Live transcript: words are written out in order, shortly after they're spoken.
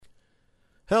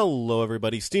Hello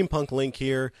everybody, Steampunk Link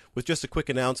here with just a quick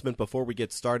announcement before we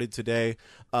get started today.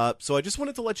 So I just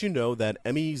wanted to let you know that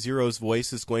Emmy Zero's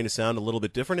voice is going to sound a little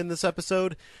bit different in this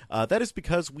episode. That is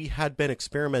because we had been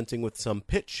experimenting with some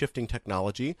pitch shifting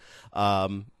technology,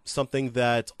 something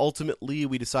that ultimately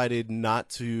we decided not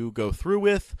to go through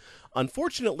with.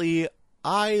 Unfortunately,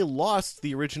 I lost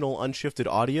the original unshifted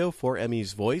audio for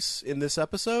Emmy's voice in this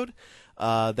episode.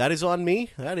 That is on me.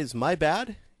 That is my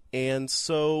bad. And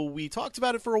so we talked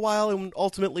about it for a while and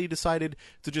ultimately decided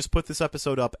to just put this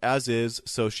episode up as is.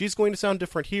 So she's going to sound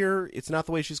different here. It's not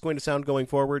the way she's going to sound going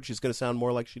forward. She's going to sound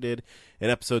more like she did in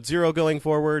episode 0 going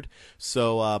forward.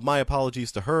 So my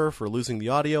apologies to her for losing the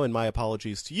audio, and my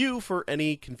apologies to you for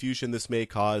any confusion this may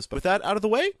cause. But with that out of the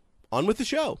way, on with the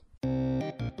show.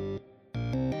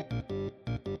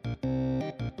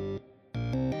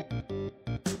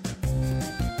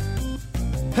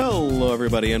 Hello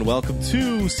everybody and welcome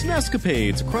to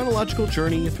SNEScapades, a chronological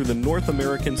journey through the North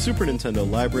American Super Nintendo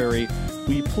library.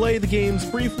 We play the games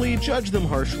briefly, judge them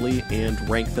harshly, and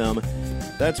rank them.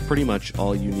 That's pretty much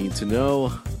all you need to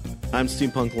know. I'm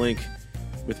Steampunk Link.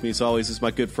 With me as always is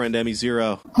my good friend Emmy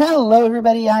Zero. Hello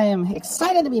everybody, I am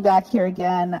excited to be back here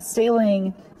again,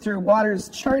 sailing through waters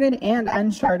charted and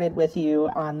uncharted with you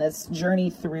on this journey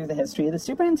through the history of the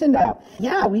Super Nintendo.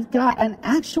 Yeah, we've got an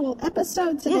actual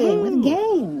episode today with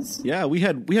games. Yeah, we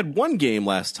had one game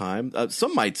last time.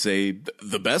 Some might say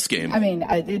the best game. I mean,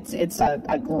 it's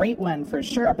a great one for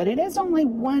sure, but it is only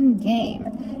one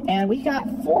game, and we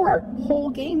got 4 whole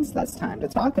games this time to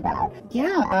talk about.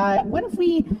 Yeah, what have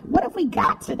we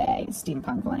got today,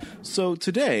 Steampunk Link? So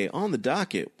today on the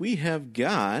docket we have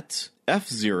got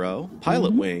F-Zero,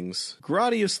 Pilot Wings,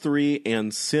 Gradius 3,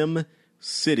 and Sim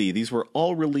City. These were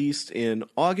all released in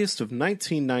August of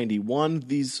 1991.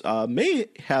 These may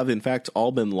have, in fact,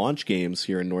 all been launch games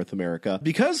here in North America.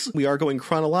 Because we are going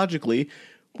chronologically,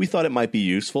 we thought it might be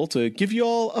useful to give you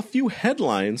all a few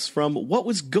headlines from what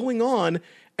was going on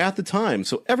at the time.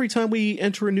 So every time we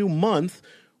enter a new month,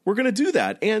 we're going to do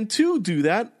that. And to do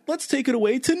that, let's take it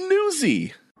away to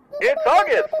Newsy. It's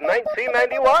August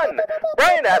 1991.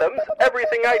 Bryan Adams'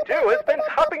 Everything I Do has been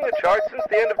topping the charts since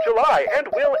the end of July and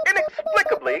will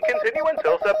inexplicably continue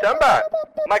until September.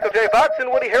 Michael J. Fox and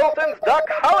Woody Harrelson's Doc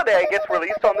Holliday gets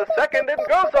released on the 2nd and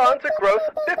goes on to gross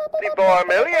 $54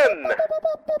 million.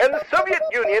 And the Soviet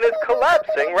Union is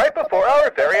collapsing right before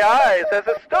our very eyes as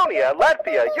Estonia,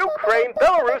 Latvia, Ukraine,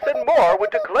 Belarus, and more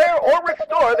would declare or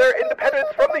restore their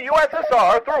independence from the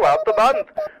USSR throughout the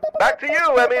month. Back to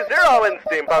you, Emmy Zero and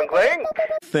Steampunk Link.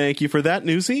 Thank you for that,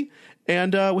 Newsy.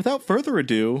 And without further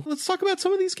ado, let's talk about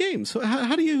some of these games. So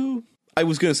how do you... I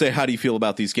was going to say, how do you feel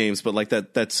about these games? But like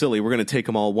that's silly. We're going to take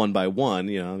them all one by one.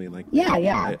 You know, I mean, like...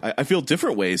 Yeah. I feel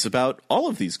different ways about all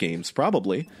of these games,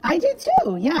 probably. I do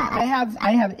too. Yeah, I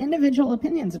have individual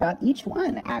opinions about each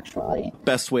one, actually.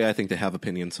 Best way, I think, to have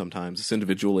opinions sometimes is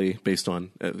individually based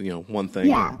on, one thing.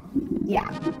 Yeah.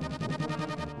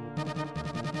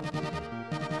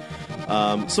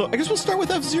 So I guess we'll start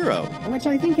with F-Zero. Which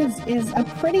I think is a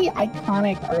pretty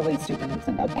iconic early Super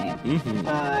Nintendo game.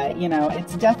 Mm-hmm.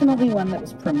 It's definitely one that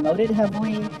was promoted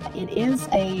heavily. It is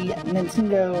a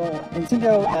Nintendo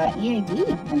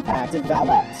EAD, in fact,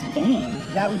 developed game.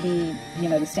 That would be,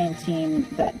 the same team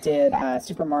that did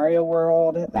Super Mario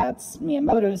World. That's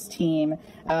Miyamoto's team.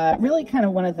 Really kind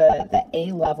of one of the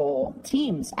A-level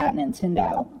teams at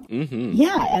Nintendo. Mm-hmm.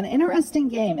 Yeah, an interesting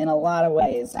game in a lot of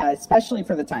ways, especially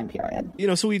for the time period.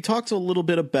 So we talked a little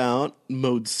bit about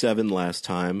Mode 7 last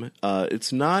time.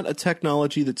 It's not a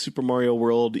technology that Super Mario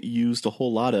World used a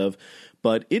whole lot of,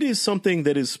 but it is something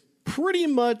that is pretty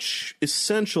much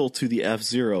essential to the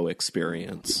F-Zero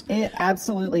experience. It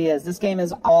absolutely is. This game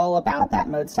is all about that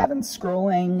Mode 7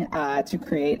 scrolling to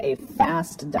create a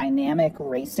fast, dynamic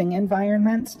racing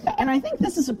environment. And I think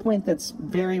this is a point that's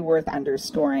very worth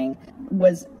underscoring,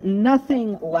 was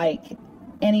nothing like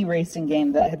any racing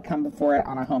game that had come before it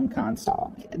on a home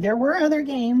console. There were other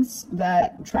games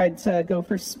that tried to go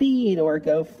for speed or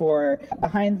go for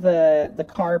behind the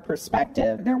car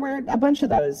perspective. There were a bunch of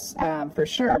those for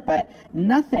sure, but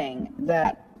nothing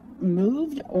that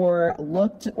moved or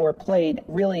looked or played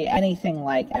really anything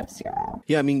like F-Zero.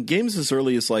 Yeah, I mean, games as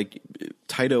early as like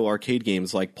Taito arcade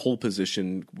games like Pole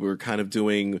Position were kind of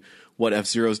doing what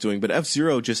F-Zero is doing, but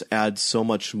F-Zero just adds so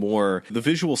much more. The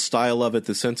visual style of it,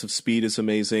 the sense of speed is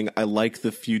amazing. I like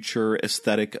the future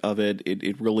aesthetic of it.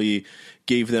 It really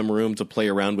gave them room to play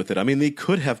around with it. I mean, they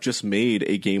could have just made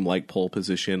a game like Pole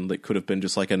Position that could have been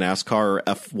just like a NASCAR or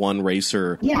F1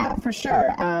 racer. Yeah, for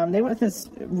sure. They went with this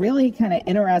really kind of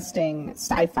interesting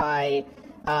sci-fi,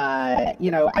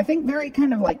 I think very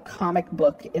kind of like comic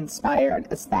book inspired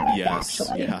aesthetic, Yes,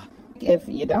 actually. Yeah. if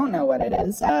you don't know what it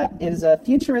is a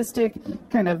futuristic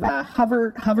kind of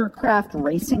hovercraft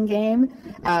racing game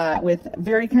with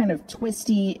very kind of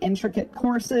twisty, intricate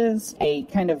courses, a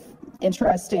kind of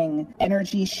interesting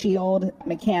energy shield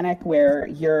mechanic where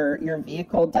your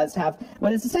vehicle does have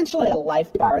what is essentially a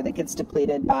life bar that gets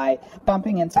depleted by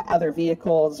bumping into other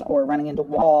vehicles or running into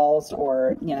walls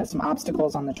or, some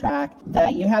obstacles on the track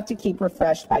that you have to keep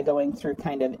refreshed by going through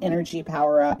kind of energy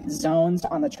power-up zones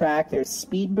on the track. There's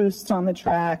speed boosts on the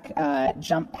track,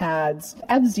 jump pads.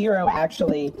 F-Zero,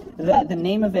 actually, the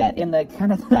name of it in the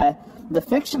kind of the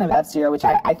fiction of F-Zero, which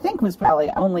I think was probably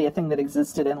only a thing that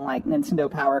existed in like Nintendo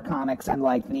Power Comics and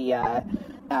like the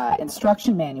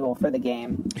instruction manual for the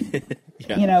game.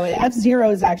 Yeah.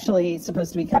 F-Zero is actually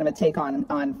supposed to be kind of a take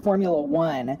on Formula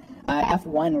One,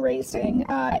 F1 racing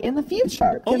in the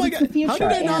future. Oh my God! It's the future, How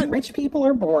did I not? And rich people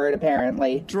are bored,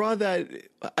 apparently. Draw that.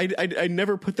 I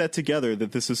never put that together.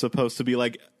 That this is supposed to be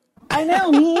like. I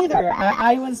know, me either.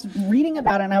 I was reading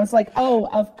about it, and I was like, "Oh,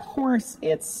 of course,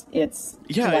 it's."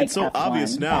 Yeah, like it's so F1,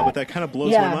 obvious now, but that kind of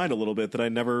blows my mind a little bit that I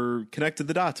never connected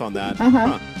the dots on that.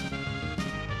 Uh-huh.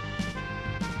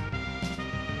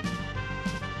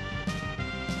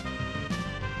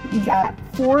 You got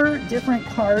 4 different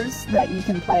cars that you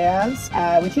can play as,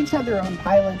 which each have their own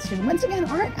pilots, who, once again,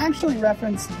 aren't actually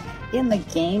referenced in the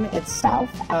game itself,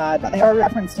 but they are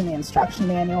referenced in the instruction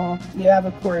manual. You have,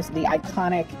 of course, the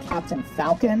iconic Captain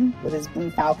Falcon with his Blue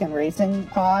Falcon racing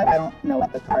pod. I don't know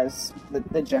what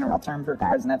the general term for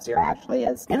cars in F-Zero actually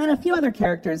is. And then a few other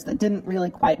characters that didn't really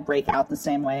quite break out the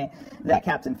same way that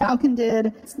Captain Falcon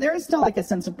did. There is still like a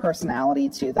sense of personality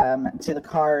to them, to the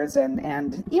cars, and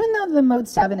even though the Mode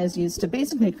 7 is used to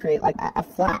basically create like a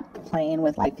flat plane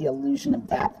with like the illusion of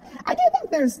depth, I do think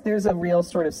there's a real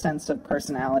sort of sense of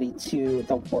personality to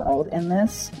the world in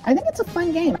this. I think it's a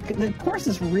fun game. The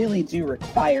courses really do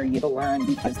require you to learn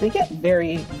because they get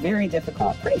very, very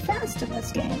difficult pretty fast in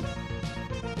this game.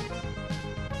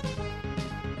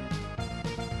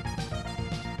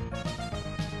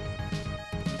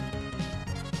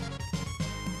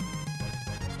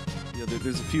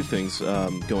 There's a few things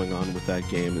going on with that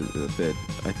game that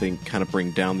I think kind of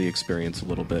bring down the experience a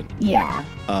little bit. Yeah.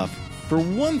 For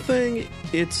one thing,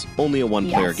 it's only a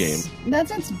one-player game.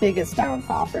 That's its biggest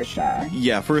downfall, for sure.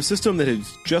 Yeah, for a system that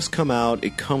has just come out,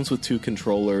 it comes with 2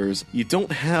 controllers. You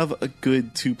don't have a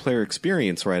good 2-player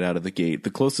experience right out of the gate. The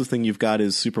closest thing you've got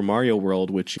is Super Mario World,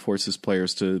 which forces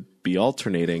players to be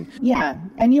alternating. Yeah,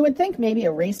 and you would think maybe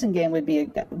a racing game would be a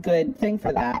good thing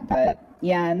for that, but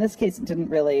yeah, in this case, it didn't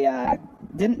really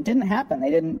didn't happen.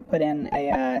 They didn't put in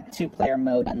a 2-player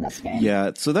mode in this game.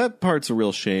 Yeah, so that part's a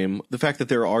real shame. The fact that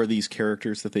there are these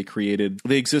characters that they created,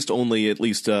 they exist only, at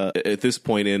least at this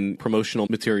point, in promotional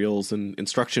materials and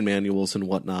instruction manuals and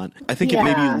whatnot. I think it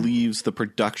maybe leaves the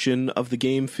production of the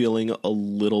game feeling a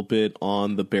little bit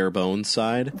on the bare bones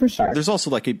side. For sure. There's also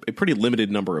like a pretty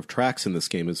limited number of tracks in this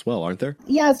game as well, aren't there?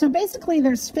 Yeah, so basically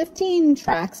there's 15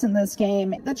 tracks in this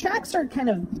game. The tracks are kind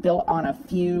of built on a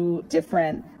few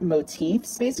different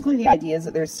motifs. Basically, the idea is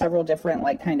that there's several different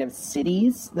like kind of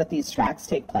cities that these tracks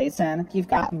take place in. You've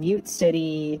got Mute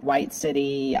City, White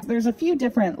City. There's a few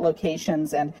different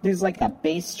locations, and there's like a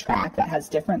base track that has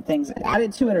different things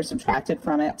added to it or subtracted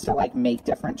from it to like make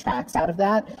different tracks out of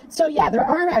that. So yeah, there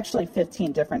are actually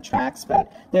 15 different tracks,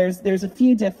 but there's a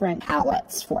few different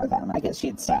palettes for them, I guess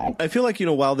you'd say. I feel like,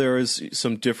 while there is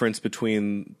some difference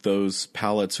between those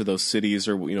palettes or those cities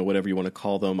or, whatever you want to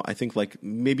call them, I think like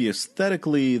maybe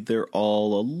aesthetically they're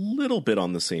all a little bit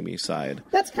on the samey side.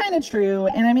 That's kind of true.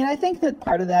 And I mean, I think that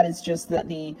part of that is just that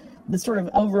the sort of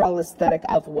overall aesthetic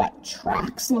of what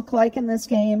tracks look like in this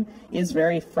game is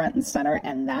very front and center,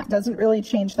 and that doesn't really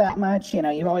change that much.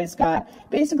 You've always got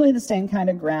basically the same kind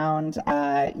of ground,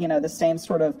 the same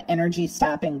sort of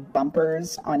energy-sapping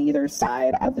bumpers on either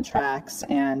side of the tracks.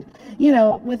 And,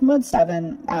 with Mode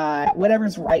 7,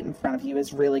 whatever's right in front of you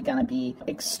is really going to be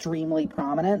extremely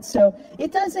prominent. So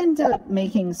it does end up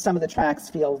making some of the tracks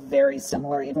feel very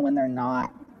similar, even when they're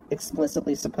not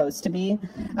explicitly supposed to be.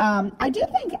 I do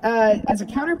think, as a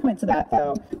counterpoint to that,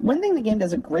 though, one thing the game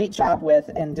does a great job with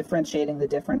in differentiating the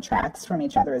different tracks from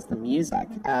each other is the music,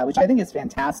 which I think is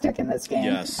fantastic in this game.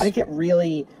 Yes. I think it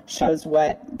really shows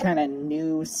what kind of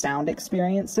new sound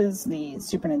experiences the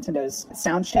Super Nintendo's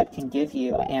sound chip can give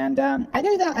you. And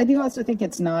I do also think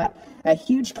it's not a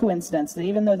huge coincidence that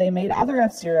even though they made other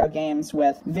F-Zero games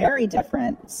with very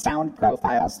different sound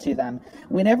profiles to them,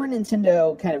 whenever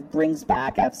Nintendo kind of brings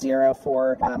back F-Zero F-Zero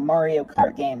for a Mario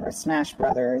Kart game or Smash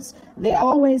Brothers, they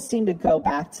always seem to go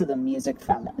back to the music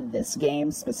from this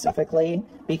game specifically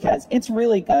because it's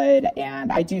really good,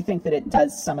 and I do think that it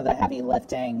does some of the heavy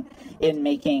lifting in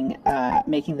making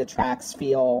the tracks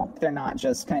feel they're not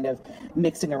just kind of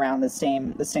mixing around the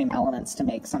same elements to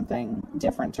make something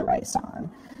different to race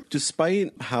on.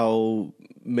 Despite how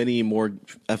many more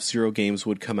F-Zero games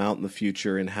would come out in the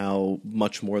future and how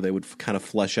much more they would kind of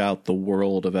flesh out the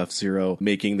world of F-Zero,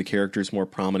 making the characters more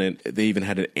prominent. They even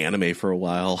had an anime for a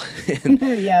while.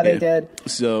 Yeah, they did.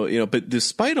 So, but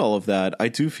despite all of that, I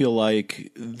do feel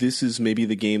like this is maybe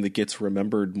the game that gets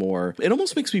remembered more. It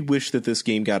almost makes me wish that this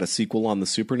game got a sequel on the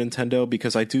Super Nintendo,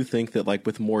 because I do think that, like,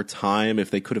 with more time, if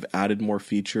they could have added more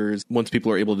features, once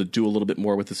people are able to do a little bit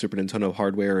more with the Super Nintendo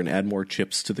hardware and add more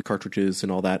chips to the cartridges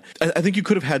and all that, I think you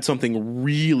could have had something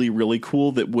really, really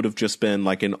cool that would have just been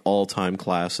like an all-time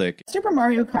classic. Super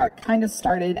Mario Kart kind of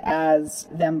started as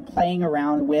them playing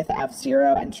around with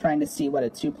F-Zero and trying to see what a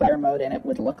two-player mode in it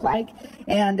would look like.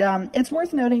 And it's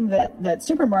worth noting that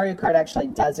Super Mario Kart actually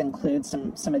does include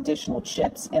some additional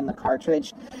chips in the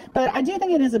cartridge. But I do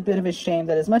think it is a bit of a shame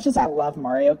that, as much as I love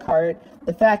Mario Kart,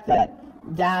 the fact that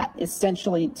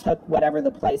essentially took whatever the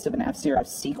place of an F-Zero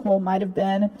sequel might have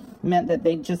been meant that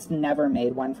they just never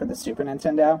made one for the Super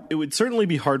Nintendo. It would certainly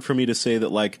be hard for me to say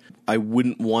that, like, I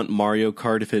wouldn't want Mario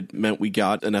Kart if it meant we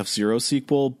got an F-Zero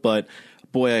sequel, but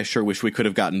boy, I sure wish we could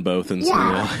have gotten both. And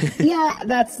yeah,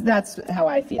 that's how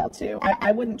I feel too.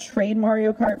 I wouldn't trade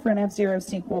Mario Kart for an F-Zero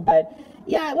sequel, but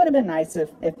yeah, it would have been nice if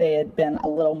they had been a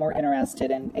little more interested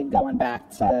in going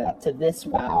back to this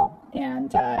WoW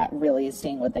and really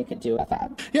seeing what they could do with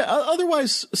that. Yeah,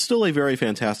 otherwise, still a very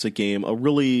fantastic game, a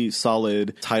really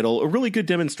solid title, a really good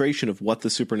demonstration of what the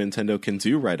Super Nintendo can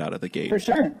do right out of the gate. For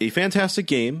sure. A fantastic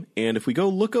game, and if we go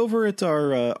look over at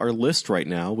our list right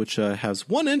now, which has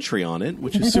one entry on it,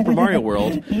 which is Super Mario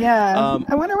World. Yeah,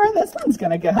 I wonder where this one's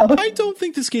going to go. I don't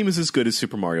think this game is as good as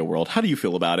Super Mario World. How do you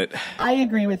feel about it? I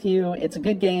agree with you. It's a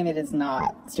good game. It is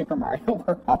not Super Mario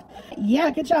World. Yeah,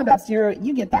 good job, F-Zero.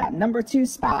 You get that number 2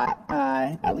 spot.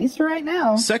 At least for right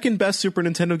now. Second best Super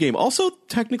Nintendo game. Also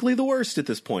technically the worst at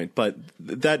this point, but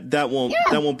that won't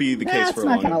be the case for a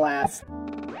long time. That's not going to last.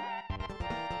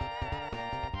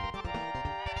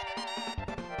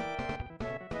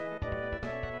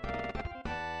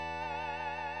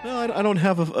 Well, I don't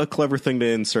have a clever thing to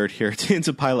insert here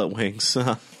into Pilot Wings.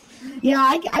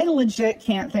 Yeah, I legit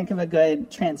can't think of a good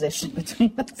transition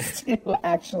between those two,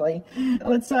 actually.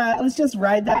 Let's just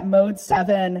ride that Mode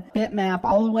 7 bitmap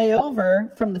all the way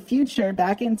over from the future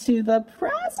back into the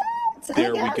present,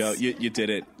 There we go. You did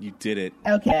it. You did it.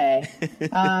 Okay.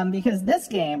 Because this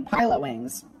game, Pilot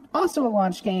Wings, also a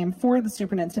launch game for the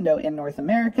Super Nintendo in North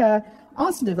America,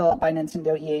 also developed by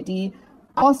Nintendo EAD,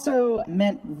 also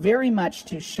meant very much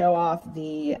to show off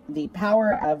the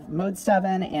power of Mode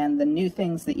 7 and the new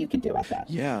things that you could do with it.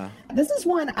 Yeah. This is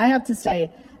one, I have to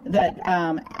say, that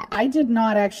I did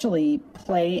not actually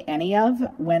play any of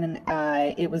when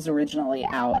it was originally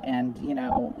out, and,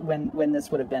 when this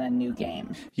would have been a new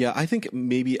game. Yeah, I think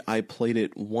maybe I played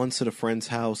it once at a friend's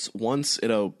house, once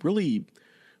at a really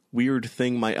weird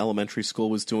thing my elementary school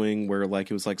was doing where,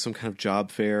 like, it was like some kind of job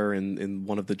fair, and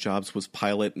one of the jobs was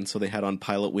pilot, and so they had on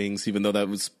Pilot Wings, even though that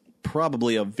was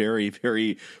probably a very,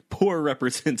 very poor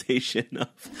representation of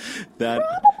that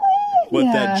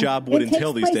that job would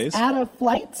entail these days. At a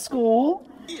flight school.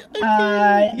 There's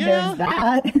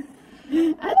that. I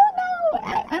don't know.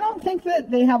 I don't think that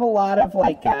they have a lot of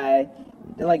like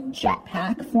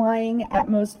jetpack flying at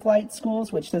most flight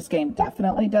schools, which this game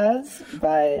definitely does.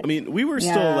 But I mean, we were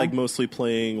still like mostly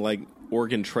playing like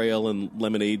Oregon Trail and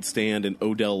Lemonade Stand and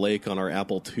Odell Lake on our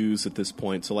Apple IIs at this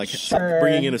point. So, like,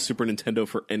 bringing in a Super Nintendo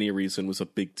for any reason was a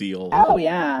big deal. Oh,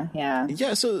 yeah, yeah.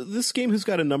 Yeah, so this game has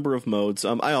got a number of modes.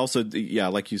 I also,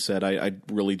 like you said, I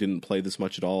really didn't play this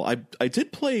much at all. I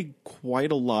did play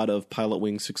quite a lot of Pilot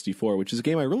Wings 64, which is a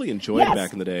game I really enjoyed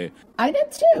back in the day. I did,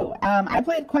 too. I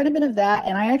played quite a bit of that,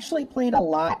 and I actually played a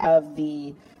lot of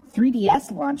the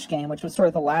 3DS launch game, which was sort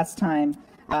of the last time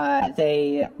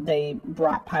they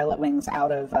brought Pilot Wings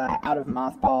out of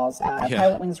mothballs.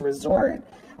 Pilot Wings Resort.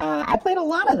 I played a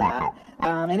lot of that,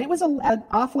 and it was an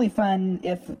awfully fun,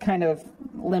 if kind of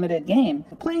limited game.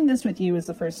 Playing this with you is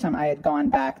the first time I had gone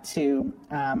back to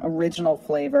original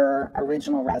flavor,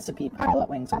 original recipe Pilot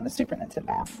Wings on the Super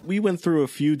Nintendo. We went through a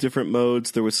few different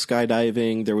modes. There was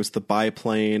skydiving, there was the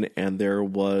biplane, and there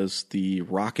was the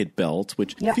rocket belt,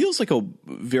 which feels like a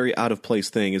very out-of-place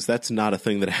thing, as that's not a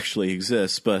thing that actually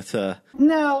exists, but...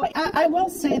 No, I will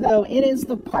say, though, it is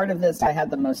the part of this I had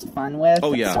the most fun with.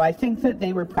 Oh, yeah. So I think that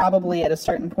they were probably at a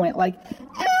certain point like,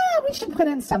 we we should put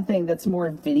in something that's more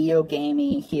video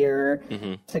gamey here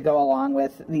to go along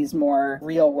with these more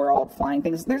real-world flying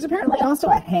things. There's apparently also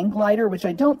a hang glider, which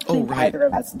I don't think either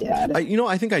of us did.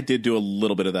 I think I did do a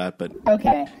little bit of that, but...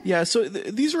 Okay. Yeah, so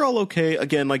these are all okay.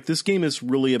 Again, like, this game is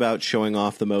really about showing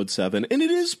off the Mode 7, and it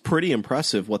is pretty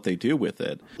impressive what they do with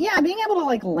it. Yeah, being able to,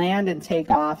 like, land and take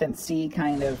off and see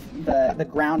kind of the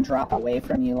ground drop away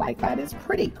from you like that is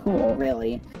pretty cool,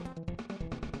 really.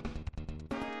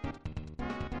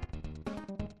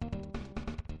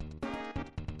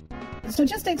 So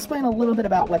just to explain a little bit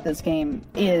about what this game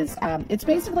is, it's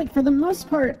basically, for the most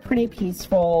part, pretty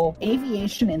peaceful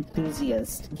aviation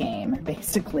enthusiast game,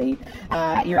 basically.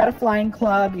 You're at a flying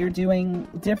club, you're doing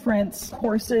different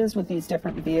courses with these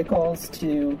different vehicles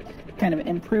to kind of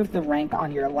improve the rank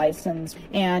on your license,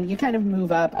 and you kind of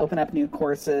move up, open up new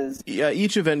courses. Yeah,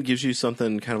 each event gives you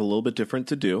something kind of a little bit different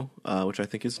to do, which I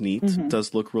think is neat. It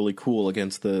does look really cool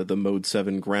against the Mode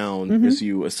 7 ground as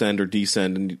you ascend or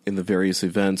descend in the various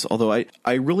events, although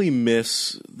I really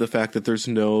miss the fact that there's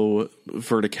no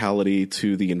verticality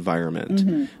to the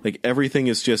environment. Like, everything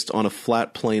is just on a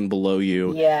flat plane below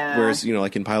you. Yeah. Whereas,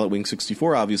 like in Pilotwings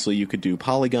 64, obviously, you could do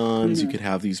polygons, you could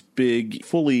have these big,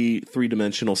 fully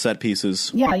three-dimensional set pieces.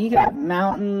 Yeah, you could have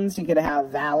mountains, you could have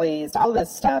valleys, all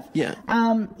this stuff. Yeah.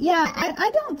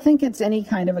 I don't think it's any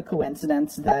kind of a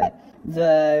coincidence that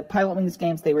the Pilotwings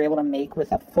games they were able to make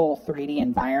with a full 3D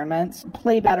environment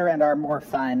play better and are more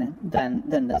fun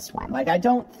than this one. Like, I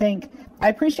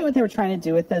appreciate what they were trying to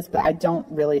do with this, but I don't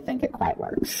really think it quite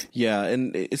works. Yeah,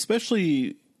 and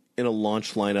especially in a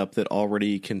launch lineup that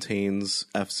already contains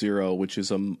F-Zero, which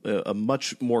is a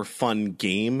much more fun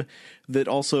game that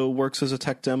also works as a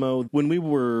tech demo. When we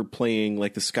were playing,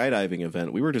 like, the skydiving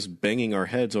event, we were just banging our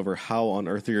heads over how on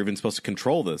earth you're even supposed to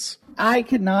control this. I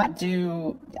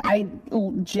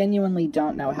genuinely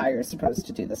don't know how you're supposed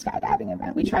to do the skydiving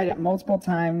event. We tried it multiple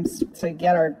times to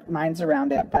get our minds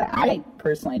around it, but I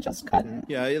personally just couldn't.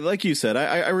 Yeah, like you said,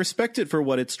 I respect it for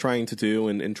what it's trying to do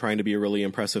and trying to be a really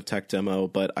impressive tech demo,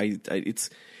 but it's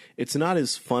not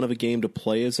as fun of a game to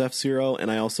play as F-Zero,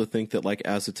 and I also think that, like,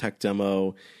 as a tech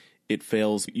demo, it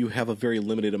fails. You have a very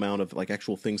limited amount of, like,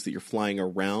 actual things that you're flying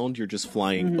around. You're just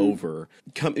flying over.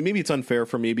 Maybe it's unfair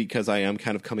for me because I am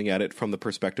kind of coming at it from the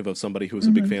perspective of somebody who was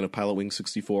a big fan of Pilotwings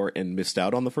 64 and missed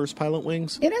out on the first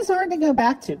Pilotwings. It is hard to go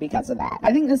back to because of that.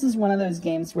 I think this is one of those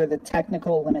games where the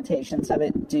technical limitations of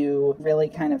it do really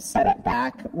kind of set it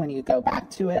back when you go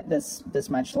back to it this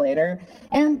much later.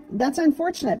 And that's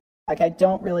unfortunate. Like, I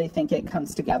don't really think it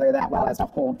comes together that well as a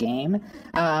whole game.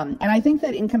 And I think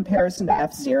that in comparison to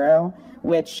F-Zero,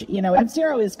 which,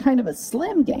 F-Zero is kind of a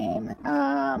slim game,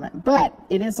 but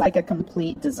it is like a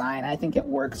complete design. I think it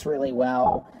works really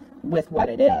well with what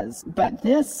it is. But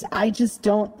this, I just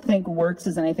don't think works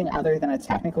as anything other than a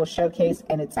technical showcase,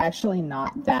 and it's actually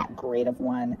not that great of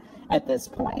one at this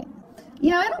point.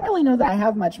 I don't really know that I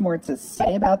have much more to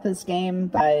say about this game,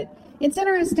 but it's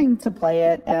interesting to play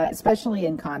it, especially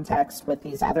in context with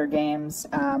these other games.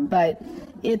 But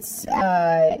it's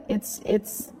hard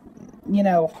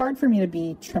for me to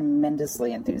be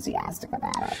tremendously enthusiastic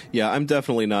about it. Yeah, I'm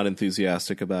definitely not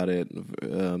enthusiastic about it.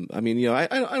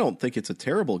 I don't think it's a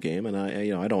terrible game, and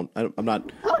I'm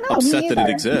not upset that it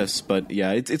exists. But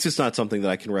yeah, it's just not something that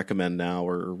I can recommend now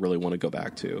or really want to go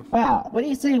back to. Well, what do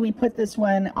you say we put this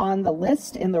one on the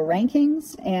list in the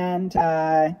rankings, and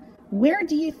where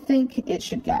do you think it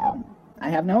should go? I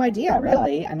have no idea,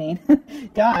 really. I mean,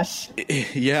 gosh.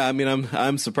 Yeah, I mean,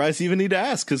 I'm surprised you even need to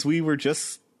ask, because we were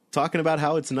just talking about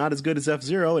how it's not as good as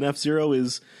F-Zero, and F-Zero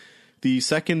is the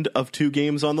second of two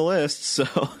games on the list, so...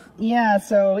 Yeah,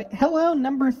 so, hello,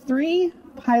 number 3,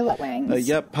 Pilotwings.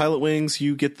 Yep, Pilotwings,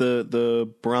 you get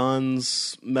the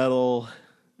bronze medal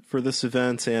for this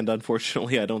event, and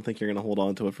unfortunately, I don't think you're going to hold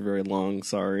on to it for very long,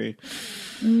 sorry.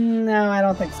 No, I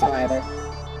don't think so either.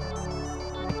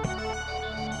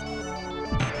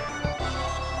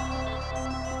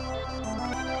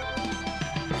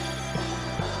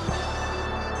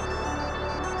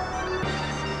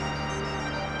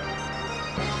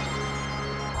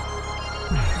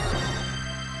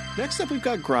 Next up, we've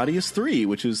got Gradius 3,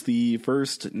 which is the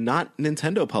first not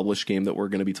Nintendo-published game that we're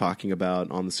going to be talking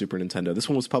about on the Super Nintendo. This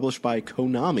one was published by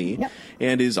Konami,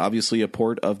 and is obviously a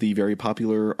port of the very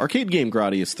popular arcade game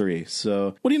Gradius 3.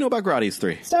 So, what do you know about Gradius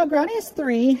 3? So, Gradius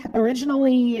 3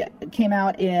 originally came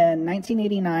out in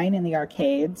 1989 in the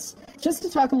arcades. Just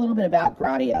to talk a little bit about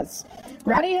Gradius.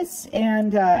 Gradius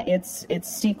and its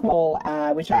sequel,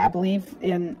 which I believe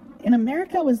in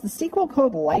America was the sequel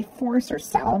called Life Force or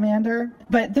Salamander,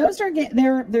 but those are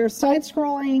they're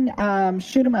side-scrolling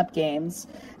shoot 'em up games,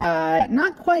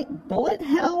 not quite bullet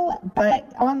hell,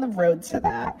 but on the road to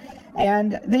that.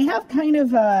 And they have kind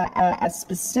of a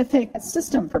specific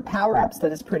system for power-ups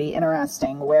that is pretty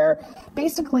interesting, where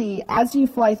basically as you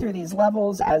fly through these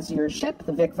levels, as your ship,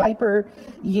 the Vic Viper,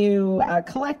 you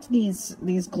collect these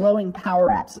glowing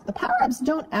power-ups. The power-ups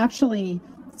don't actually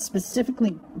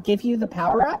specifically give you the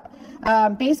power-up.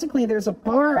 Basically, there's a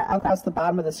bar across the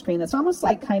bottom of the screen that's almost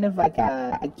like kind of like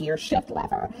a gear shift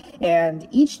lever. And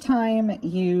each time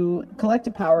you collect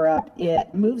a power-up,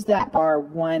 it moves that bar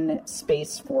one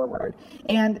space forward.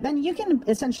 And then you can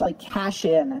essentially cash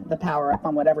in the power-up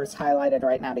on whatever's highlighted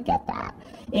right now to get that.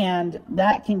 And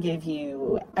that can give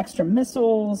you extra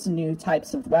missiles, new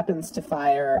types of weapons to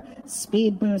fire,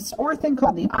 speed boosts, or a thing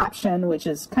called the Option, which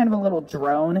is kind of a little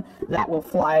drone that will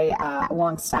fly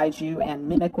alongside you and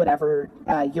mimic whatever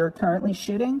you're currently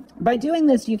shooting. By doing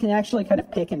this, you can actually kind of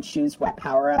pick and choose what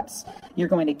power-ups you're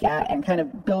going to get and kind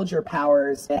of build your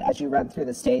powers as you run through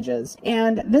the stages.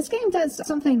 And this game does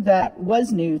something that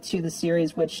was new to the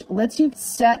series, which lets you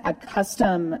set a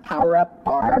custom power-up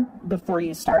bar before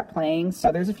you start playing.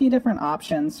 So there's a few different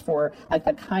options for like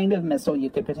the kind of missile you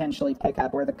could potentially pick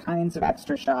up or the kinds of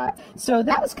extra shot. So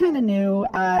that was kind of new.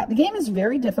 The game is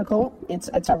very difficult. It's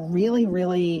a really,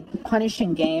 really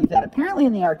punishing game that apparently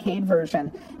in the arcade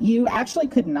version, you actually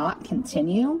could not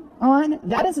continue on.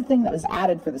 That is a thing that was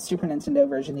added for the Super Nintendo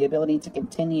version, the ability to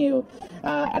continue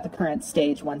at the current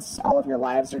stage once all of your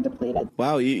lives are depleted.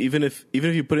 Wow, even if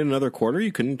you put in another quarter,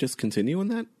 you couldn't just continue on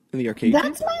that in the arcade game?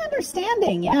 That's my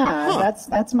understanding, yeah. Huh.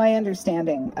 That's my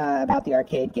understanding about the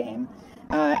arcade game.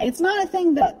 It's not a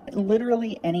thing that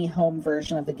literally any home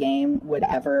version of the game would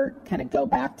ever kind of go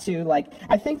back to. Like,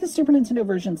 I think the Super Nintendo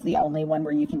version's the only one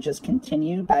where you can just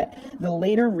continue, but the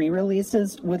later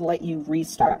re-releases would let you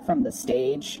restart from the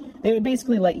stage. They would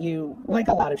basically let you, like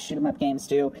a lot of shoot-'em-up games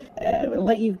do,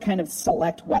 let you kind of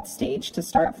select what stage to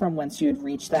start from once you had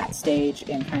reached that stage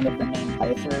in kind of the main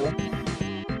playthrough.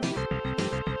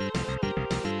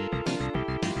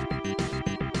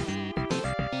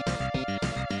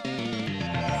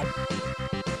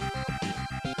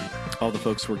 All the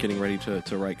folks were getting ready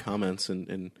to write comments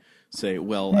and say,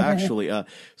 well, actually,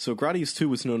 so Gradius 2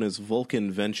 was known as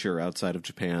Vulcan Venture outside of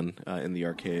Japan in the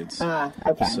arcades.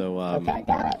 Okay. So, okay,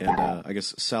 got it. I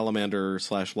guess Salamander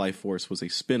 / Life Force was a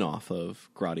spin-off of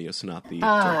Gradius, not the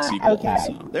direct sequel. Okay.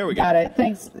 So, there we go. Got it.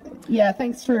 Thanks. Yeah,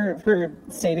 thanks for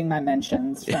stating my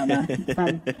mentions from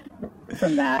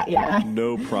that. Yeah.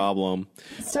 No problem.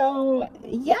 So,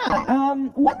 yeah,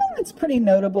 one thing that's pretty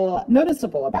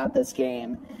noticeable about this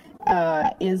game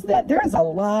is that there is a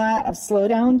lot of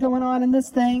slowdown going on in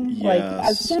this thing. Yes. Like,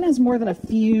 as soon as more than a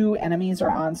few enemies are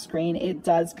on screen, it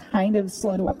does kind of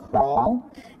slow to a crawl.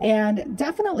 And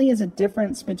definitely is a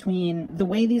difference between the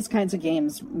way these kinds of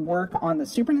games work on the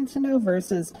Super Nintendo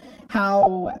versus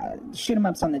how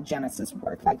shoot-'em-ups on the Genesis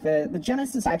work. Like, the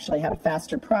Genesis actually had a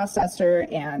faster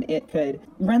processor, and it could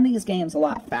run these games a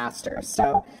lot faster.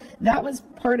 So that was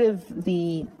part of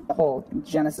the whole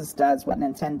Genesis does what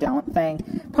Nintendo don't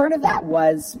thing. Part of that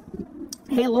was,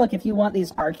 hey, look, if you want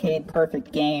these arcade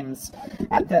perfect games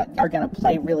that are going to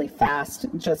play really fast,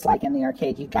 just like in the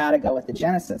arcade, you got to go with the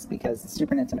Genesis because the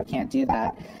Super Nintendo can't do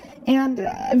that. And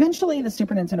eventually the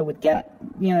Super Nintendo would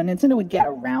Nintendo would get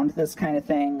around this kind of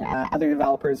thing. Other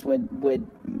developers would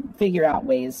figure out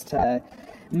ways to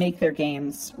make their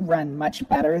games run much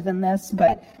better than this,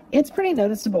 but it's pretty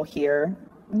noticeable here.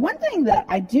 One thing that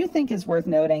I do think is worth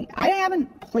noting, I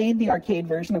haven't played the arcade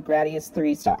version of Gradius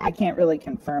 3, so I can't really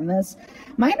confirm this.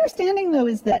 My understanding, though,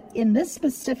 is that in this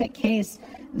specific case,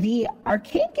 the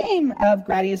arcade game of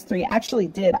Gradius 3 actually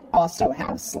did also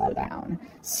have slowdown.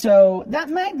 So that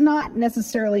might not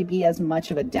necessarily be as much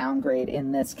of a downgrade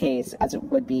in this case as it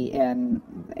would be in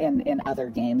other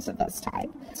games of this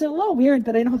type. It's a little weird,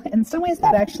 but in some ways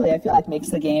that actually I feel like makes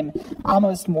the game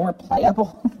almost more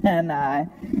playable than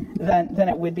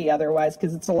it would be otherwise,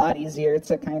 because it's a lot easier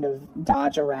to kind of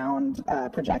dodge around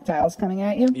projectiles coming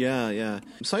at you. Yeah.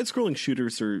 Side-scrolling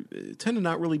shooters tend to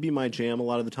not really be my jam a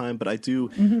lot of the time, but I do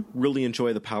really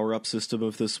enjoy the power-up system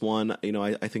of this one.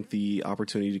 I think the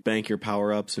opportunity to bank your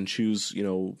power-ups and choose,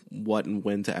 what and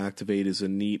when to activate is a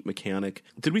neat mechanic.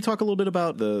 Did we talk a little bit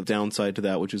about the downside to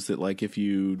that, which is that, like, if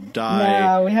you die...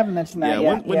 No, we haven't mentioned that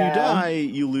yet. When you die,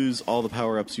 you lose all the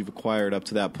power-ups you've acquired up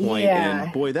to that point,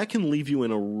 and boy, that can leave you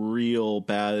in a real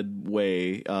bad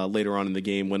way later on in the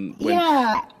game when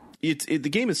the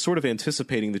game is sort of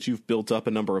anticipating that you've built up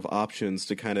a number of options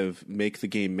to kind of make the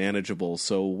game manageable.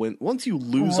 So once you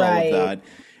lose all of that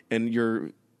and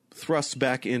you're thrust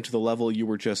back into the level you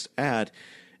were just at,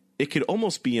 it could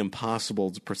almost be impossible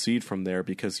to proceed from there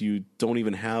because you don't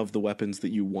even have the weapons that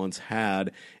you once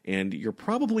had, and you're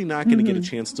probably not going to get a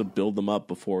chance to build them up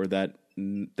before that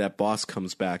that boss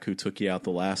comes back who took you out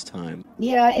the last time.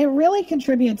 Yeah, it really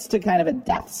contributes to kind of a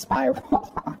death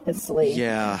spiral, honestly.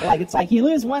 Yeah. Like, it's like you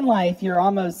lose one life, you're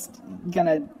almost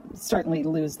gonna certainly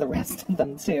lose the rest of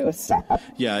them too. So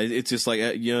yeah, it's just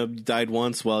like, you died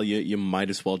once. Well, you might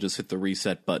as well just hit the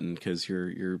reset button because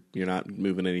you're not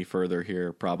moving any further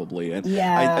here, probably. And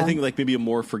yeah. I think like maybe a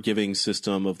more forgiving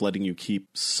system of letting you keep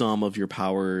some of your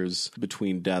powers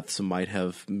between deaths might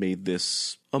have made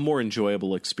this a more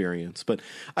enjoyable experience. But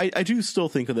I do still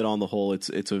think that on the whole,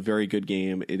 it's a very good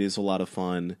game. It is a lot of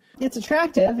fun. It's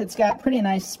attractive. It's got pretty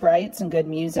nice sprites and good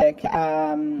music.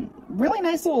 Really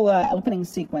nice little opening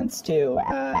sequence too,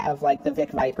 of like the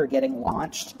Vic Viper getting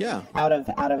launched out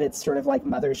of its sort of like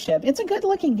mothership. It's a good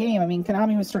looking game. I mean,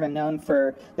 Konami was sort of known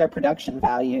for their production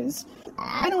values.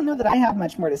 I don't know that I have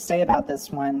much more to say about this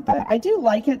one, but I do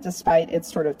like it despite its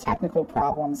sort of technical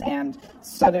problems and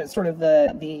sort of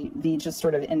the just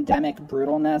sort of endemic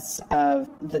brutalness of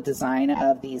the design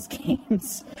of these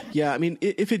games. Yeah, I mean,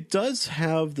 if it does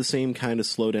have the same kind of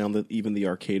slowdown that even the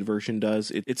arcade version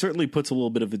does, it certainly puts a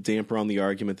little bit of a damper on the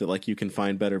argument that like you can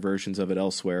find better versions of it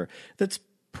elsewhere. That's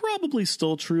probably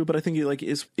still true, but I think it like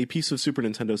is a piece of Super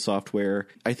Nintendo software.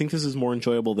 I think this is more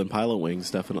enjoyable than Pilot Wings,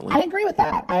 definitely. I agree with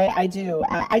that. I do.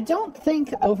 I don't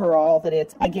think overall that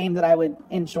it's a game that I would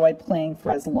enjoy playing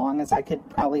for as long as I could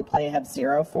probably play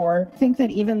F-Zero for. I think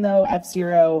that even though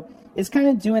F-Zero is kind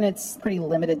of doing its pretty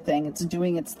limited thing, it's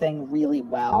doing its thing really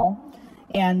well.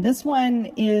 And this one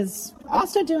is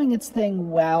also doing its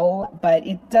thing well, but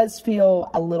it does feel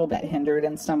a little bit hindered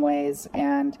in some ways.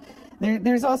 And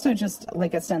there's also just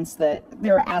like a sense that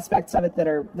there are aspects of it that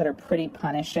are pretty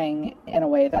punishing in a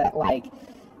way that like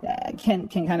can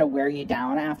kind of wear you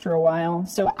down after a while.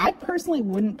 So I personally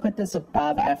wouldn't put this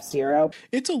above F-Zero.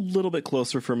 It's a little bit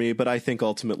closer for me, but I think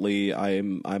ultimately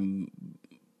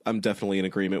I'm definitely in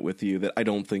agreement with you that I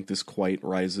don't think this quite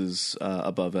rises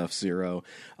above F-Zero.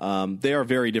 They are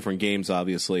very different games,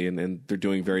 obviously, and they're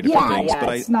doing very different things. Yeah,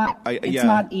 but it's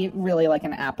not really like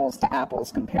an apples to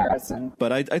apples comparison.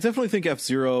 But I definitely think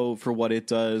F-Zero, for what it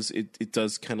does, it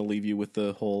does kind of leave you with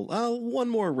the whole one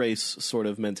more race sort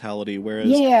of mentality. Whereas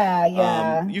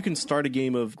you can start a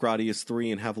game of Gradius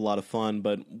 3 and have a lot of fun,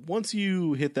 but once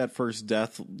you hit that first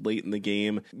death late in the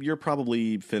game, you're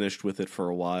probably finished with it for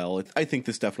a while. I think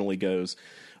this definitely goes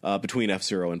between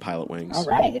F-Zero and Pilot Wings. All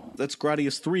right. That's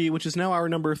Gradius 3, which is now our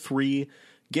number 3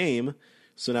 game.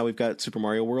 So now we've got Super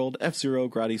Mario World, F-Zero,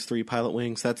 Gradius 3, Pilot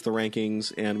Wings. That's the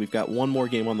rankings, and we've got one more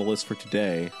game on the list for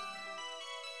today.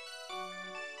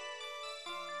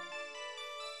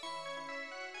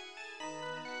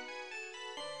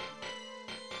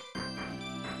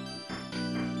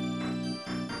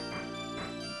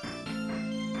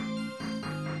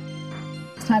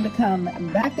 Time to come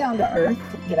back down to Earth,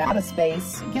 get out of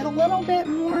space, get a little bit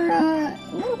more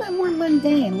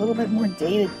mundane, a little bit more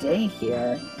day-to-day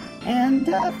here, and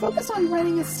focus on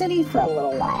running a city for a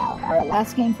little while. Our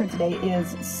last game for today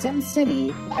is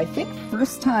SimCity. I think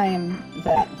first time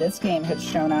that this game had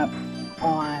shown up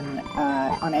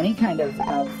on any kind of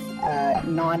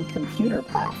non-computer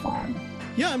platform.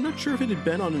 Yeah, I'm not sure if it had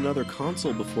been on another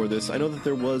console before this. I know that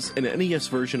there was an NES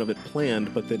version of it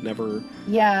planned, but that never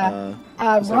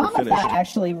ROM of that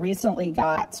actually recently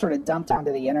got sort of dumped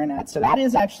onto the internet, so that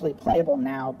is actually playable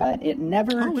now, but it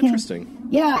never came. Interesting.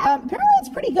 Yeah, apparently it's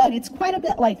pretty good. It's quite a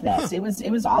bit like this. It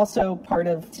was also part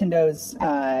of Nintendo's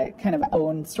kind of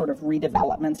own sort of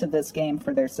redevelopment of this game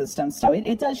for their system, so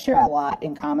it does share a lot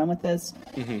in common with this.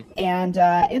 Mm-hmm. And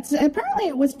apparently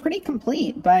it was pretty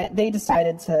complete, but they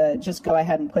decided to just go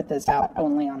ahead and put this out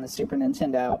only on the Super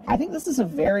Nintendo. I think this is a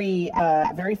very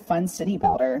fun city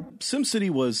builder. SimCity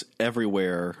was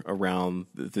everywhere around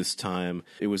this time.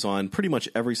 It was on pretty much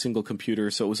every single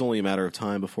computer, so it was only a matter of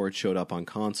time before it showed up on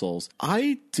consoles.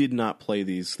 I did not play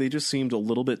these. They just seemed a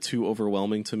little bit too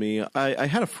overwhelming to me. I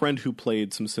had a friend who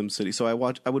played some SimCity, so I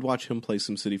would watch him play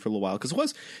SimCity for a little while, because it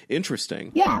was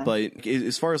interesting. Yeah. But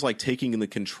as far as like taking in the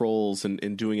controls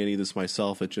and doing any of this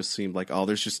myself, it just seemed like,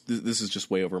 this is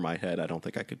just way over my head. I don't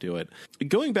think I could do it.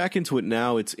 Going back into it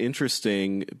now, it's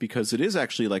interesting because it is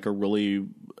actually like a really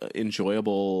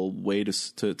enjoyable way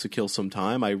to kill some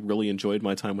time. I really enjoyed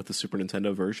my time with the Super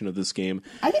Nintendo version of this game.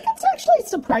 I think it's actually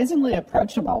surprisingly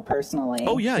approachable, personally.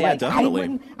 Oh yeah,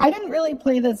 definitely. I didn't really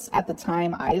play this at the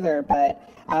time either, but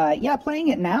playing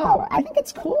it now, I think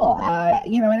it's cool.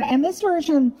 And this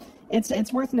version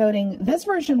It's worth noting this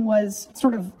version was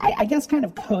sort of, I guess, kind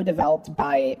of co-developed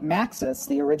by Maxis,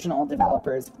 the original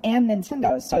developers, and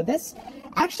Nintendo. So this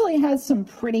actually has some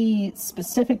pretty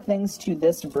specific things to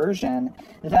this version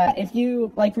that if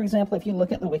you, like, for example, if you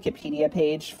look at the Wikipedia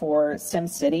page for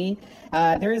SimCity,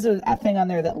 there is a thing on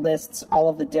there that lists all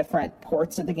of the different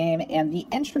ports of the game, and the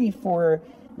entry for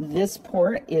this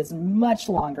port is much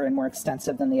longer and more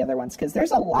extensive than the other ones because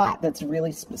there's a lot that's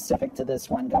really specific to this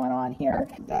one going on here.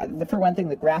 For one thing,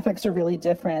 the graphics are really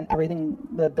different.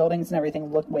 The buildings and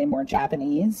everything look way more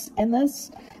Japanese in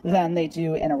this than they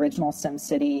do in original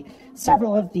SimCity.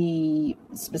 Several of the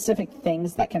specific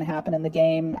things that can happen in the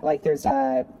game, like there's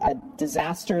a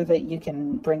disaster that you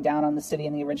can bring down on the city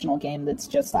in the original game that's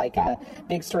just like a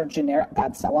big sort of generic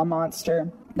Godzilla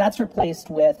monster. That's replaced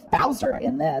with Bowser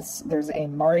in this. There's a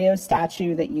Mario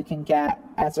statue that you can get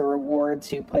as a reward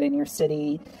to put in your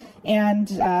city. And,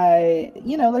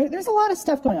 there's a lot of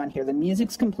stuff going on here. The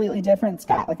music's completely different. It's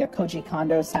got like a Koji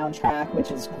Kondo soundtrack, which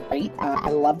is great. I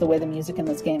love the way the music in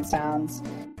this game sounds.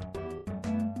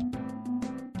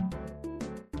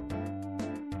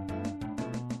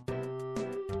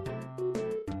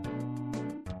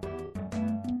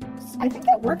 I think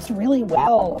it works really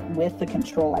well with the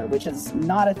controller, which is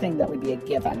not a thing that would be a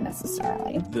given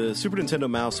necessarily. The Super Nintendo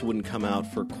mouse wouldn't come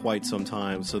out for quite some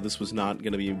time, so this was not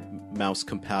going to be mouse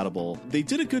compatible. They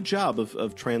did a good job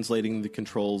of translating the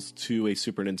controls to a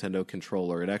Super Nintendo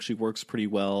controller. It actually works pretty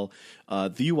well.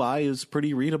 The UI is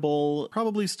pretty readable.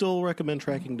 Probably still recommend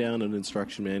tracking down an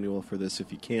instruction manual for this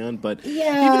if you can, but even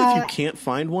if you can't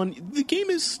find one, the game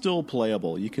is still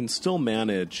playable. You can still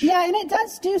manage. Yeah, and it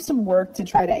does do some work to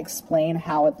try to explain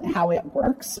how it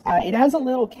works. It has a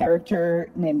little character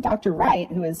named Dr.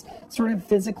 Wright, who is sort of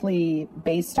physically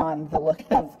based on the look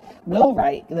of Will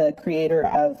Wright, the creator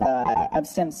of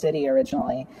SimCity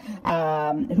originally,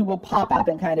 who will pop up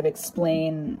and kind of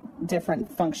explain different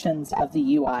functions of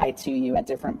the UI to you at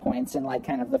different points in like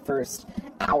kind of the first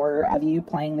hour of you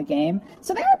playing the game.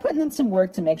 So they are putting in some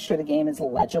work to make sure the game is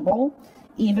legible,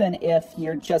 even if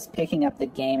you're just picking up the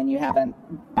game and you haven't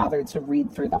bothered to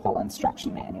read through the whole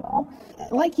instruction manual.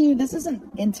 Like you, this isn't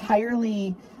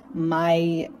entirely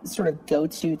my sort of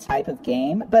go-to type of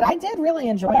game, but I did really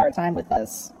enjoy our time with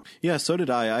this. Yeah, so did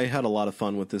I. I had a lot of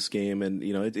fun with this game, and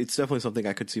it's definitely something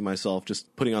I could see myself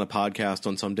just putting on a podcast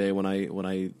on some day when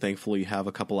I thankfully have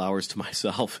a couple hours to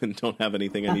myself and don't have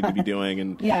anything I need to be doing,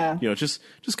 and just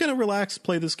kind of relax,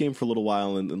 play this game for a little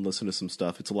while, and listen to some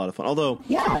stuff. It's a lot of fun. Although,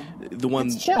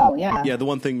 it's chill. The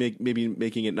one thing maybe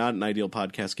making it not an ideal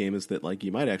podcast game is that like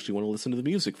you might actually want to listen to the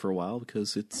music for a while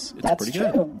because it's pretty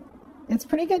good. It's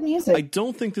pretty good music. I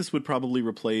don't think this would probably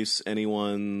replace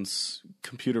anyone's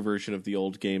computer version of the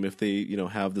old game if they,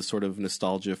 have the sort of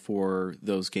nostalgia for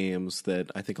those games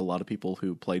that I think a lot of people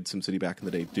who played SimCity back in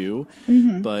the day do.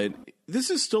 Mm-hmm. But this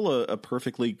is still a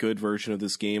perfectly good version of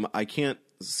this game. I can't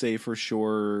say for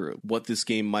sure what this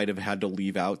game might have had to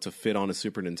leave out to fit on a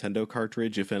Super Nintendo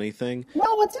cartridge, if anything.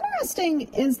 Well, what's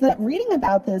interesting is that reading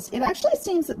about this, it actually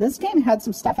seems that this game had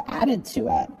some stuff added to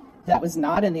it that was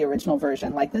not in the original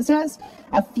version. Like, this has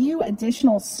a few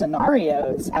additional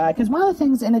scenarios, because one of the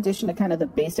things, in addition to kind of the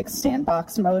basic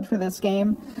sandbox mode for this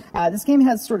game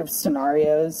has sort of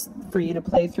scenarios for you to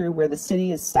play through where the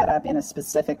city is set up in a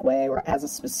specific way or has a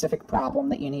specific problem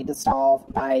that you need to solve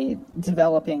by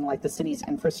developing, like, the city's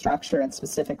infrastructure in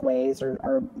specific ways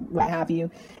or what have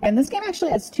you. And this game actually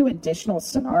has 2 additional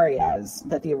scenarios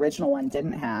that the original one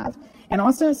didn't have. And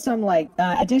also some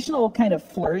additional kind of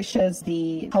flourishes.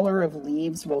 The color of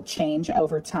leaves will change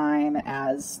over time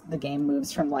as the game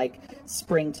moves from like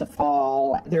spring to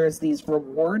fall. There's these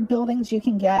reward buildings you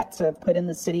can get to put in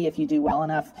the city if you do well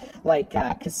enough, like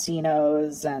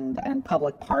casinos and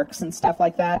public parks and stuff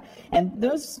like that. And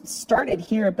those started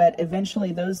here, but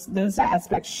eventually those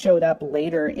aspects showed up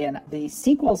later in the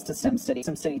sequels to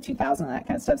SimCity 2000 and that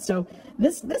kind of stuff. So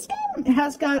this game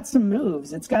has got some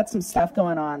moves. It's got some stuff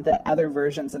going on that other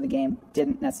versions of the game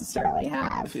didn't necessarily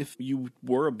have. If you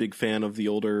were a big fan of the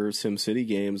older SimCity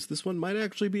games, this one might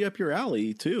actually be up your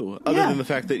alley too. Other than the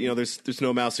fact that there's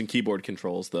no mouse and keyboard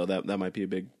controls, though that might be a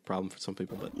big problem for some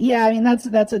people. But yeah, I mean that's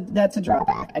a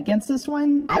drawback against this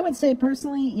one. I would say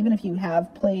personally, even if you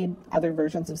have played other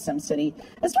versions of SimCity,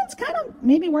 this one's kind of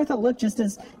maybe worth a look, just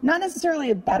as not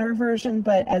necessarily a better version,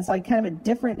 but as like kind of a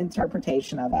different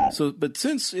interpretation of it. So, but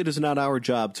since it is not our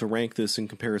job to rank this in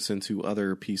comparison to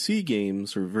other PC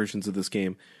games or versions of this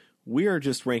game, we are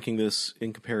just ranking this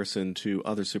in comparison to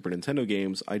other Super Nintendo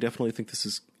games. I definitely think this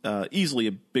is easily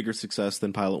a bigger success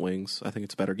than Pilot Wings. I think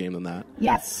it's a better game than that.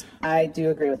 Yes, I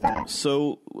do agree with that.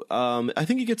 So I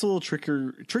think it gets a little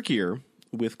trickier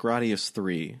with Gradius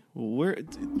 3?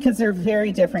 Because they're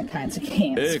very different kinds of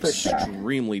games, for sure.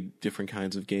 Extremely different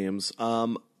kinds of games.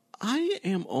 I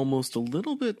am almost a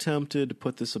little bit tempted to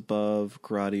put this above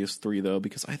Gradius 3, though,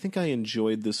 because I think I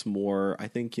enjoyed this more. I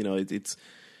think,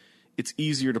 it's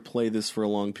easier to play this for a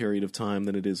long period of time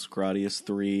than it is Gradius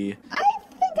 3. I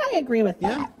think I agree with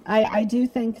that. Yeah. I do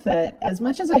think that as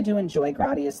much as I do enjoy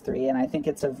Gradius 3, and I think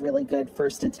it's a really good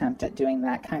first attempt at doing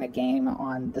that kind of game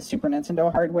on the Super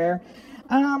Nintendo hardware,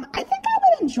 I think I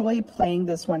would enjoy playing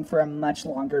this one for a much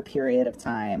longer period of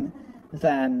time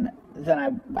than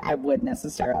I would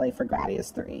necessarily for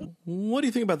Gradius 3. What do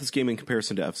you think about this game in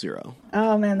comparison to F-Zero?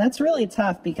 Oh man, that's really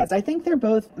tough because I think they're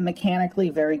both mechanically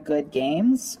very good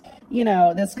games.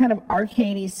 This kind of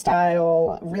arcadey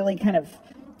style, really kind of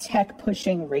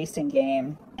tech-pushing racing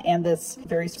game, and this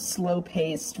very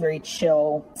slow-paced, very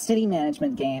chill city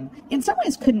management game, in some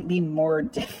ways couldn't be more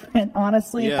different,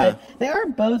 honestly. Yeah. But they are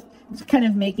both kind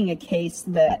of making a case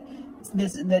that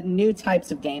new types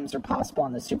of games are possible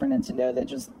on the Super Nintendo that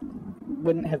just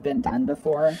wouldn't have been done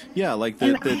before. Yeah, like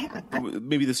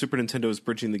maybe the Super Nintendo is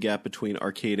bridging the gap between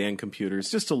arcade and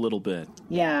computers just a little bit.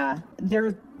 Yeah,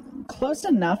 they're close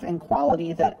enough in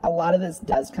quality that a lot of this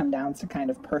does come down to kind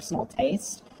of personal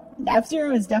taste.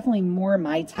 F-Zero is definitely more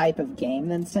my type of game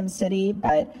than SimCity,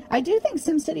 but I do think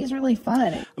SimCity is really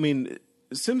fun. I mean,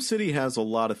 SimCity has a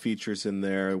lot of features in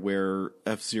there where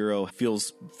F-Zero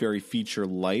feels very feature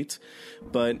light,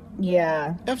 but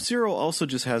yeah, F-Zero also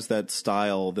just has that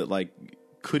style that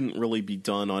couldn't really be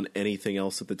done on anything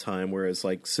else at the time, whereas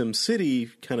SimCity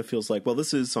kind of feels like, well,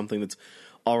 this is something that's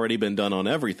already been done on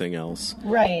everything else.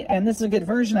 Right, and this is a good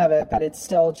version of it, but it's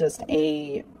still just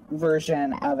a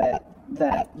version of it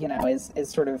that, is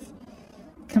sort of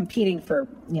competing for,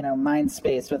 mind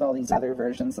space with all these other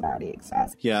versions that already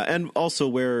exist. Yeah, and also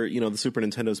where, the Super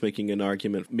Nintendo's making an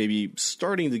argument, maybe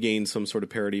starting to gain some sort of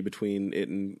parity between it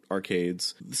and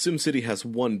arcades. SimCity has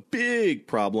one big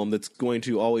problem that's going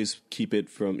to always keep it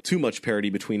from too much parity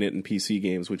between it and PC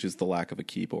games, which is the lack of a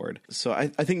keyboard. So I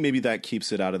think maybe that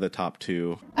keeps it out of the top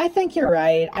two. I think you're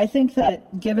right. I think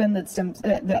that given that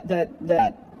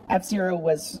that F-Zero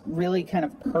was really kind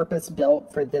of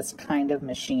purpose-built for this kind of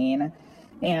machine,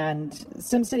 and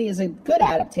SimCity is a good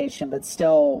adaptation, but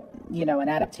still, an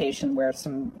adaptation where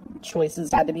some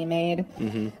choices had to be made.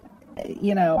 Mm-hmm.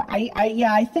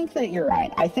 I think that you're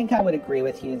right. I think I would agree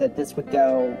with you that this would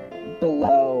go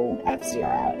below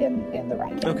F-Zero in the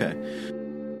ranking. Okay.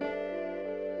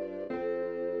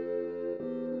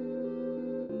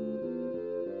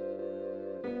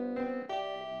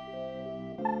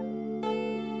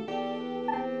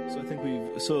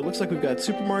 So it looks like we've got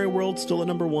Super Mario World still at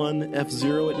number 1,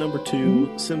 F-Zero at number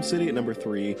 2, SimCity at number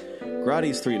 3,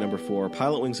 Gradius 3 at number 4,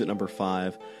 Pilot Wings at number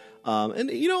 5. And,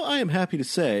 I am happy to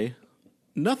say,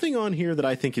 nothing on here that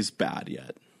I think is bad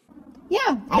yet.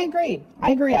 Yeah, I agree.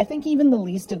 I think even the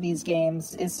least of these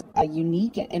games is a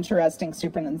unique and interesting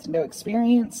Super Nintendo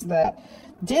experience that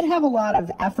did have a lot of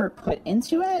effort put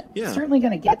into it. Yeah. Certainly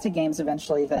going to get to games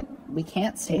eventually that we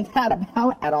can't say that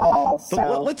about at all. So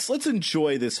but let's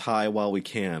enjoy this high while we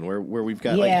can, where we've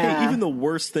got hey, even the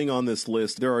worst thing on this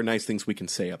list, there are nice things we can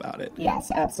say about it.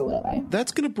 Yes, absolutely.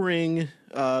 That's going to bring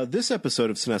this episode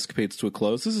of Cinescapades to a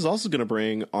close. This is also going to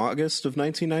bring August of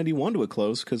 1991 to a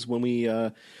close, because when we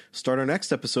start our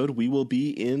next episode, we will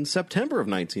be in September of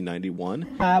 1991.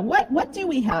 What do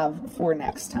we have for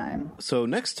next time? So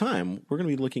next time, we're going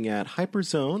to be looking at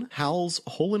Hyperzone, Hal's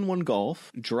Hole-in-One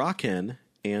Golf, Draken,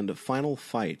 and Final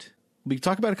Fight. We can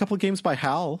talk about a couple of games by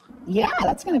Hal. Yeah,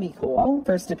 that's going to be cool.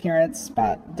 First appearance,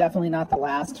 but definitely not the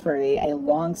last for a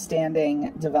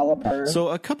long-standing developer. So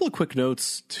a couple of quick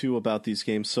notes, too, about these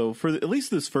games. So for at least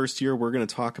this first year, we're going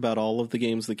to talk about all of the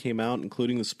games that came out,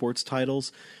 including the sports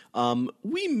titles.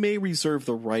 We may reserve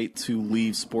the right to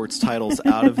leave sports titles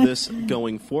out of this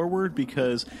going forward,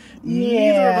 because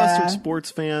neither of us are sports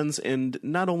fans, and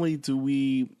not only do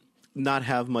we not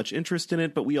have much interest in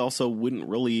it, but we also wouldn't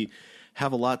really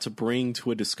have a lot to bring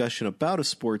to a discussion about a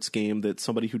sports game that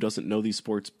somebody who doesn't know these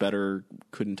sports better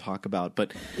couldn't talk about.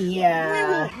 But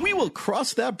we will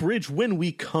cross that bridge when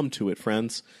we come to it,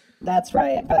 friends. That's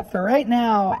right. But for right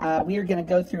now, we are going to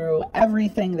go through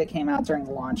everything that came out during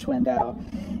the launch window.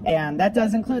 And that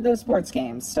does include those sports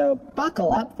games. So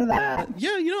buckle up for that.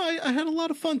 Yeah, I had a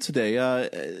lot of fun today.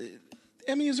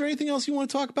 Emmy, is there anything else you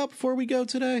want to talk about before we go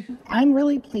today? I'm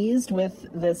really pleased with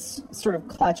this sort of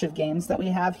clutch of games that we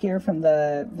have here from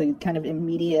the kind of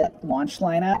immediate launch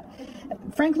lineup.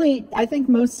 Frankly, I think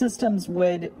most systems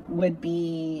would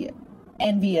be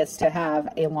envious to have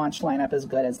a launch lineup as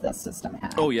good as this system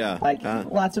has. Oh, yeah.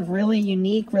 Lots of really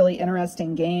unique, really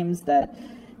interesting games that,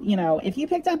 if you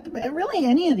picked up really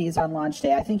any of these on launch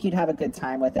day, I think you'd have a good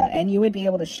time with it. And you would be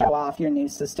able to show off your new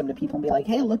system to people and be like,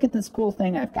 hey, look at this cool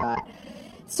thing I've got.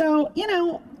 So,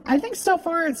 I think so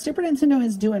far Super Nintendo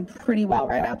is doing pretty well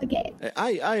right out the gate.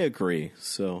 I agree.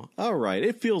 So, all right.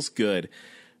 It feels good.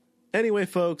 Anyway,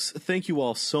 folks, thank you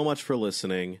all so much for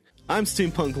listening. I'm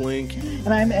Steampunk Link.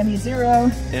 And I'm Emmy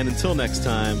Zero. And until next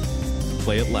time,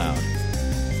 play it loud.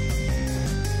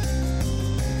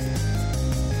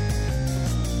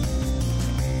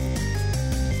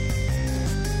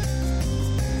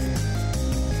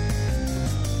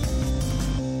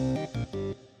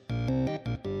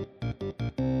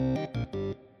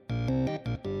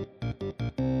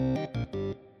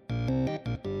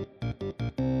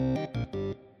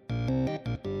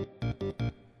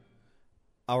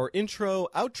 Our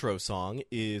intro-outro song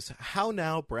is How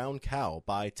Now Brown Cow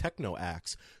by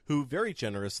Techno-Axe, who very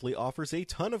generously offers a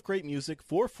ton of great music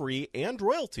for free and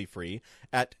royalty-free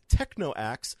at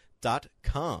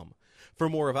technoaxe.com. For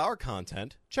more of our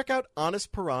content, check out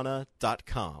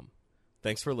honestpiranha.com.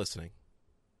 Thanks for listening.